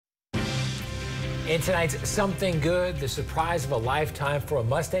In tonight's Something Good, the surprise of a lifetime for a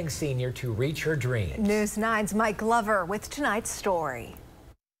Mustang senior to reach her dreams. News 9's Mike Glover with tonight's story.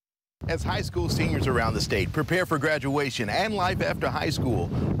 As high school seniors around the state prepare for graduation and life after high school,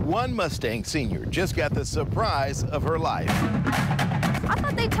 one Mustang senior just got the surprise of her life. I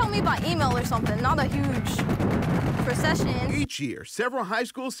thought they'd tell me by email or something, not a huge procession. Each year, several high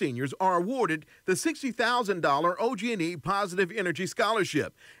school seniors are awarded the $60,000 OG&E Positive Energy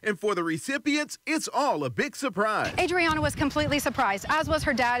Scholarship. And for the recipients, it's all a big surprise. Adriana was completely surprised, as was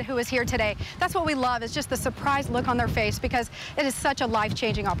her dad, who is here today. That's what we love, is just the surprised look on their face, because it is such a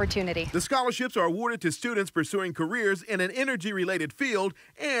life-changing opportunity. The scholarships are awarded to students pursuing careers in an energy-related field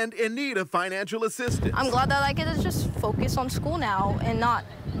and in need of financial assistance. I'm glad that I get to just focus on school now and not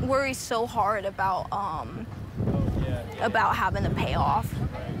worry so hard about having to pay off,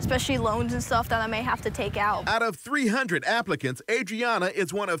 especially loans and stuff that I may have to take out. Out of 300 applicants, Adriana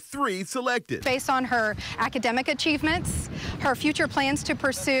is one of 3 selected. Based on her academic achievements, her future plans to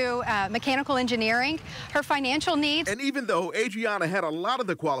pursue mechanical engineering, her financial needs. And even though Adriana had a lot of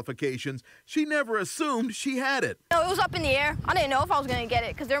the qualifications, she never assumed she had it. No, it was up in the air. I didn't know if I was going to get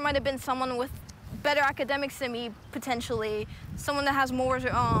it, because there might have been someone with better academics than me, potentially. Someone that has more,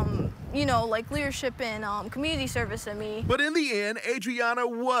 like leadership and community service than me. But in the end, Adriana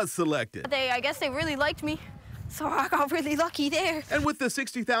was selected. I guess they really liked me, so I got really lucky there. And with the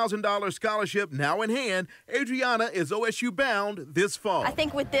 $60,000 scholarship now in hand, Adriana is OSU bound this fall. I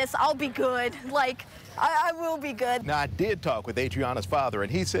think with this, I'll be good. I will be good. Now, I did talk with Adriana's father,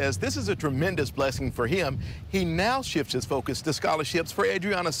 and he says this is a tremendous blessing for him. He now shifts his focus to scholarships for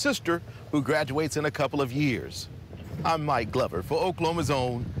Adriana's sister, who graduates in a couple of years. I'm Mike Glover for Oklahoma's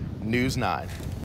own News 9.